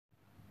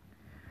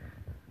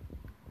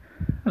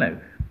Hello,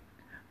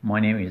 my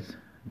name is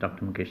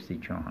Dr. Mukesh C.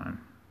 Chauhan.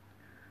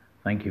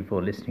 Thank you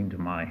for listening to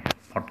my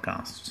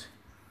podcast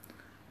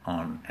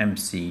on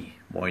MC,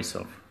 Voice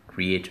of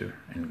Creator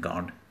and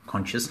God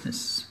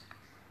Consciousness.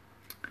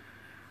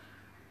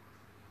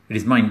 It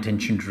is my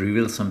intention to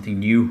reveal something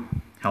new,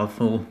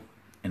 helpful,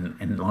 and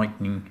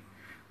enlightening,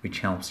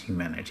 which helps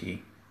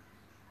humanity.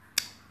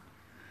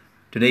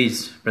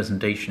 Today's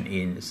presentation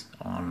is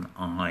on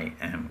I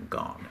Am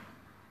God.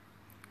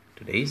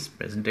 Today's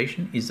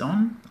presentation is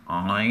on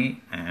I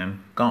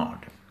Am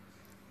God.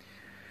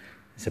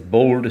 It's a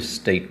bold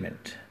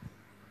statement.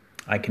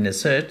 I can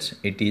assert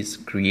it is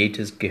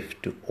Creator's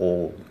gift to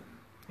all.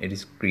 It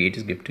is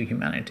Creator's gift to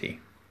humanity.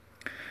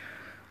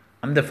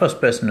 I'm the first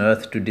person on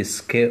earth to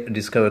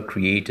discover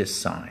Creator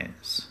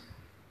science.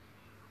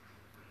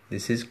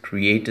 This is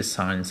Creator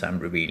science I'm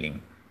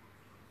revealing.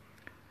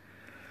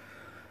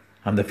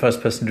 I'm the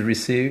first person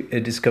to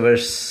discover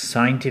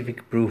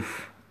scientific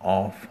proof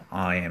of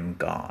I am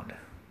God.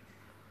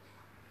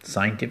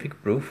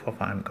 Scientific proof of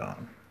I am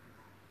God.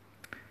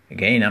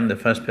 Again, I'm the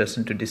first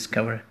person to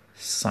discover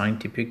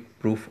scientific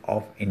proof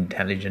of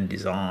intelligent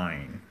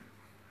design.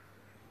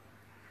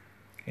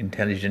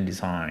 Intelligent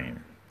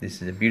design.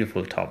 This is a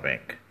beautiful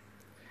topic.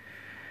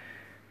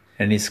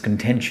 And it's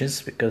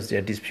contentious because there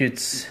are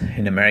disputes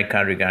in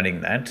America regarding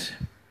that,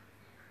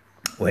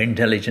 where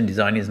intelligent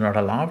design is not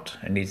allowed,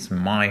 and it's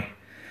my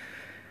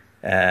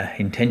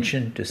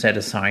intention to set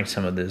aside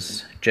some of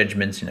those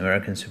judgments in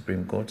American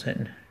Supreme Court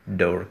and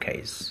Doe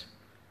case.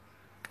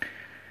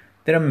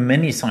 There are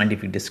many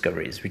scientific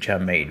discoveries which are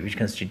made which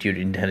constitute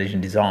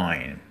intelligent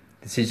design.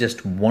 This is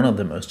just one of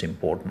the most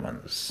important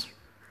ones.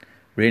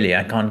 Really,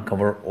 I can't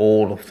cover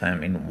all of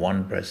them in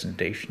one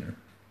presentation.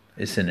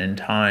 It's an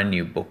entire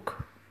new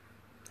book,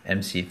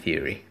 MC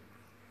Theory.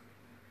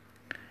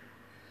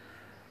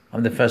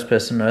 I'm the first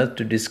person on earth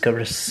to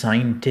discover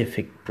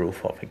scientific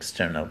proof of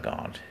external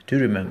God. Do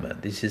remember,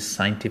 this is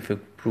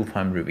scientific proof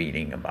I'm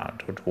revealing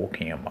about or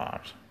talking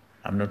about.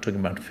 I'm not talking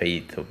about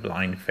faith or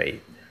blind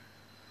faith.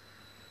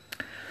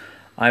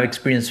 I've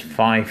experienced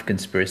 5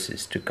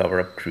 conspiracies to cover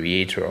up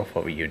Creator of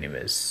our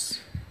universe.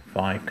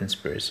 5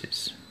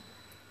 conspiracies.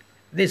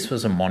 This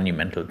was a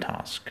monumental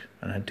task,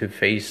 and I had to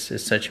face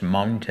such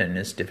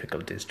mountainous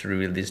difficulties to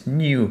reveal this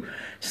new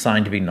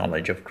scientific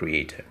knowledge of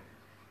Creator.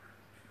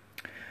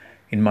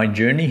 In my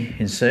journey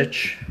in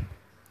search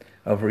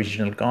of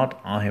original God,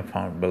 I have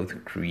found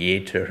both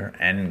Creator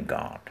and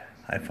God.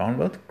 I found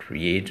both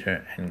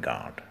Creator and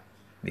God.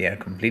 They are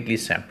completely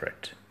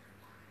separate.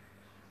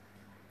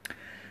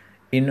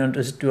 In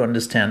order to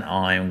understand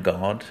I am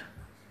God,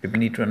 people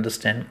need to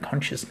understand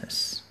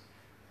consciousness.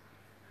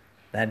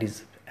 That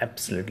is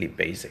absolutely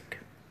basic.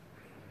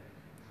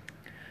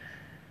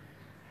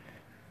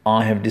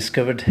 I have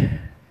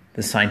discovered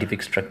the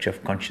scientific structure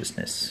of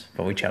consciousness,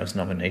 for which I was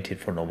nominated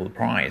for Nobel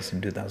Prize in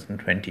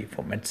 2020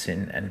 for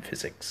medicine and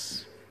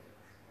physics.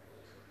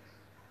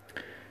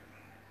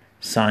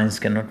 Science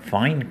cannot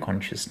find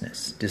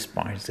consciousness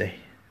despite the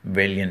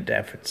valiant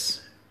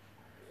efforts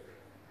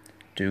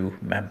to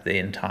map the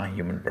entire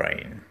human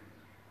brain.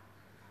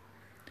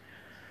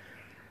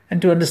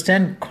 And to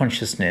understand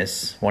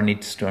consciousness, one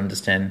needs to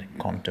understand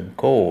quantum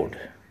code.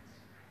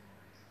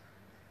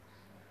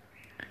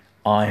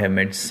 I have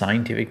made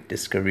scientific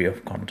discovery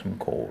of quantum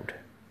code.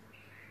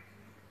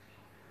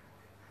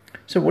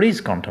 So what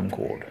is quantum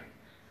code?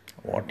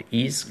 What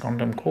is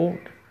quantum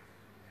code?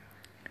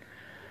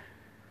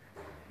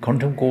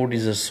 Quantum code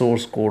is a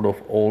source code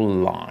of all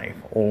life,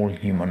 all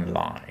human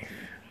life.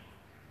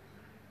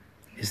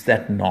 It's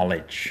that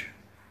knowledge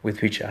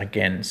with which I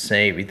can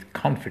say with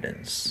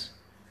confidence,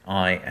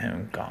 I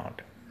am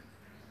God.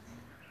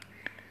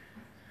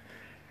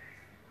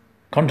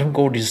 Quantum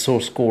code is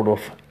source code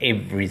of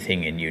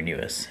everything in the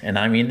universe, and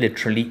I mean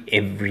literally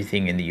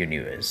everything in the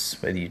universe,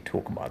 whether you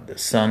talk about the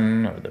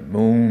sun or the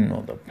moon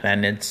or the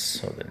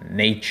planets or the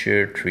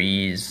nature,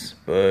 trees,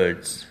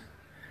 birds,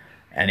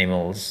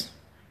 animals,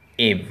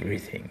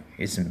 everything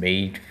is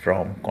made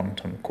from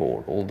quantum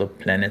code. All the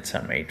planets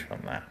are made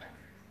from that.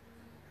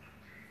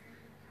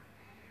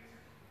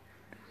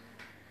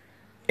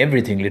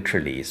 Everything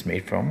literally is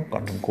made from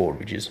quantum code,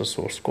 which is a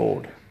source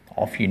code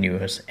of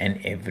universe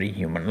and every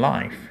human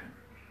life.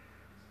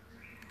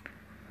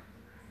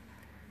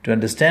 To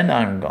understand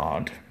I am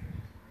God,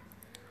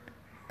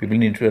 people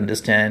need to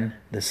understand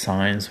the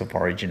science of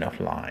origin of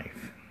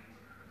life.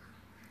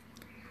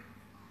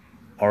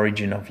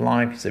 Origin of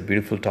life is a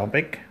beautiful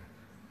topic,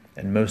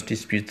 and most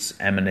disputes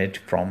emanate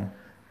from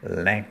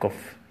lack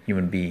of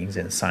human beings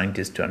and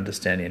scientists to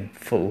understand in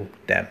full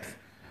depth.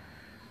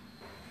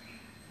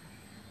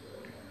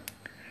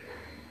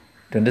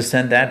 To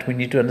understand that, we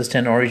need to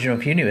understand origin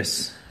of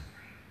universe.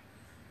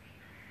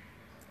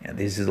 And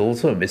this is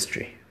also a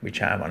mystery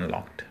which I have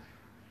unlocked.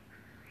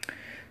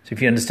 So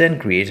if you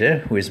understand Creator,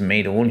 who has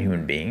made all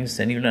human beings,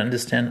 then you'll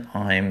understand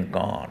I am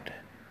God.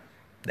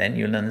 Then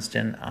you'll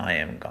understand I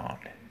am God.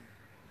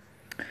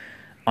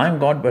 I am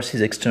God versus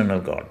external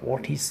God.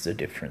 What is the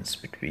difference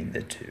between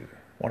the two?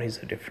 What is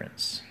the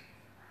difference?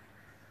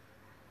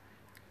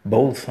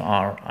 Both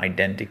are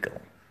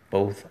identical.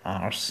 Both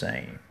are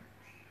same.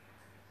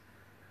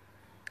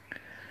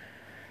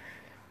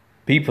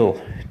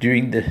 People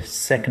during the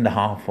second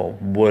half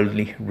of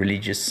worldly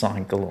religious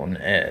cycle on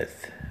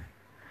earth,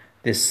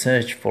 they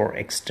search for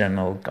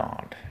external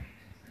God.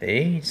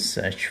 They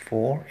search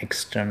for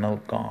external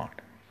God.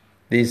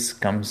 This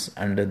comes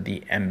under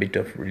the ambit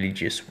of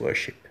religious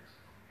worship.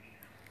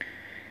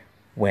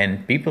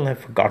 When people have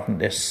forgotten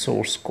their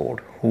source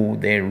code, who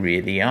they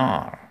really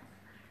are,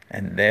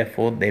 and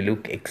therefore they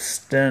look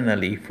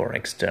externally for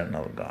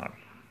external God.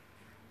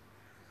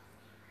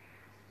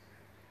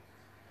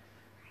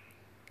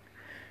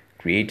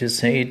 Creator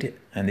said,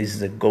 and this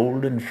is a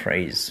golden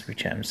phrase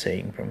which I am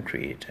saying from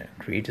Creator.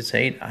 Creator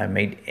said, I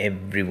made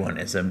everyone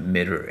as a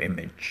mirror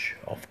image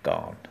of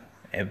God.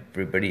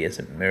 Everybody as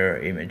a mirror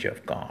image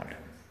of God.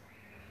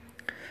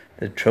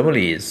 The trouble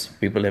is,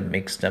 people have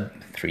mixed up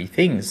three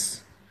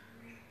things.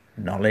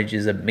 Knowledge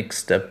is a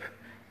mixed up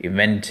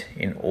event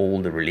in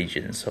all the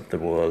religions of the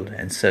world,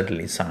 and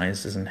certainly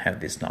science doesn't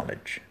have this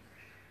knowledge.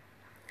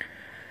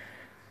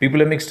 People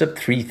have mixed up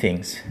three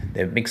things.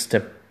 They've mixed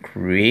up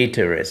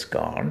Creator as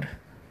God.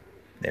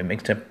 They've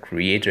mixed up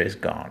Creator as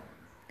God.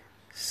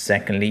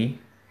 Secondly,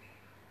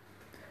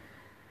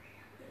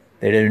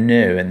 they don't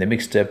know, and they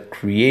mixed up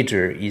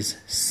Creator is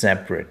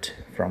separate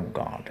from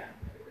God.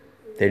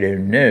 They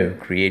don't know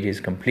Creator is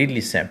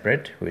completely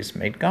separate, who has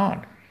made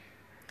God.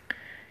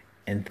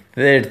 And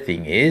third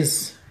thing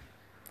is,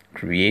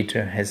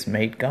 Creator has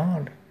made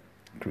God.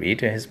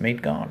 Creator has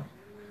made God.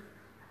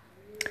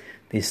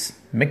 This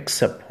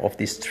mix-up of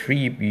these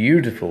three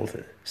beautiful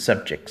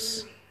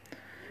subjects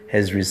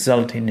has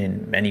resulted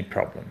in many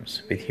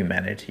problems with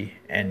humanity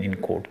and in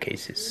court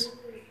cases.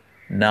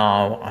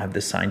 Now I have the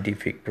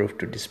scientific proof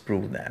to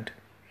disprove that.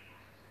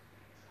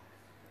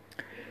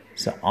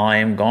 So I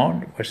am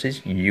God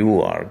versus you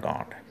are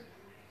God.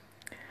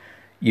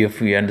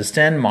 If you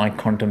understand my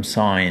quantum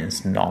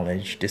science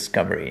knowledge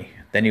discovery,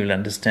 then you will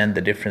understand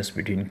the difference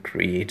between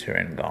Creator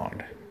and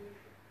God.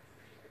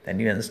 Then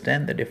you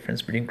understand the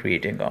difference between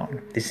Creator and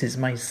God. This is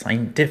my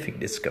scientific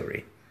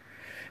discovery.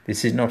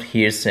 This is not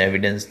hearsay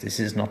evidence. This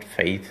is not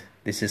faith.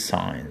 This is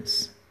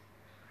science.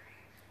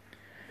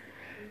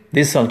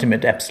 This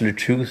ultimate absolute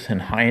truth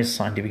and highest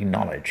scientific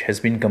knowledge has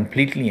been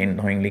completely and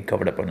knowingly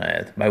covered up on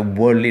earth by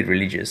worldly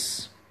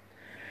religions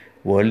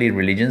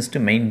to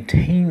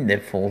maintain their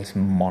false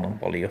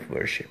monopoly of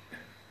worship.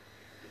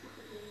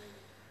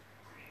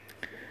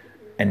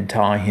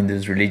 Entire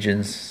Hindu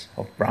religions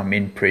of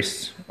Brahmin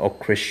priests or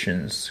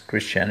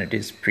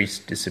Christianity's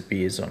priest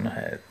disappears on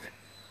earth.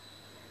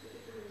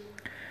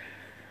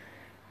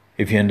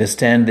 If you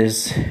understand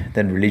this,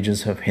 then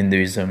religions of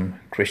Hinduism,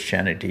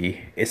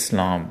 Christianity,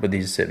 Islam,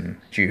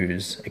 Buddhism,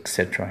 Jews,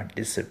 etc.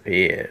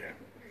 disappear.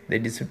 They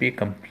disappear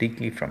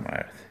completely from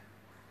earth.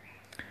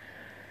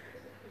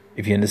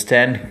 If you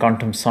understand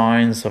quantum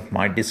science of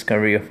my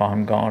discovery of I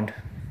am God,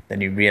 then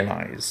you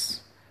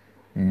realize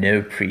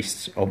no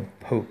priests or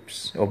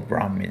popes or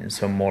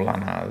Brahmins or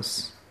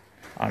Maulanas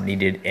are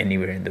needed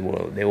anywhere in the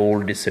world. They all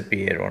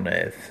disappear on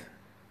earth.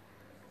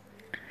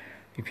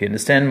 If you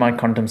understand my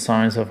quantum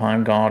science of I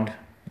am God,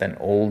 then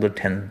all the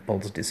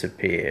temples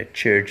disappear,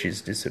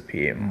 churches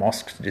disappear,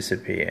 mosques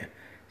disappear,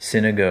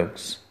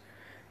 synagogues,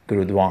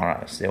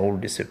 gurudwaras, they all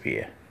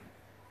disappear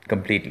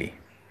completely.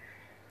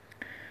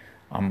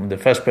 I'm the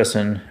first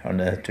person on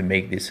earth to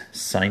make this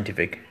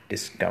scientific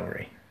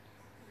discovery.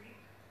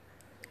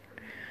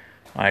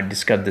 I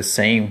discovered the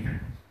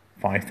same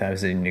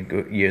 5,000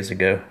 years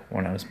ago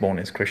when I was born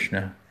as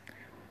Krishna,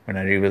 when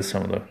I revealed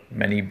some of the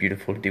many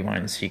beautiful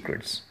divine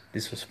secrets.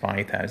 This was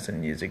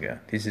 5,000 years ago.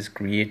 This is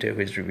Creator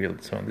who has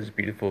revealed some of this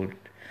beautiful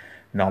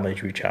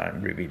knowledge which I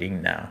am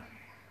revealing now.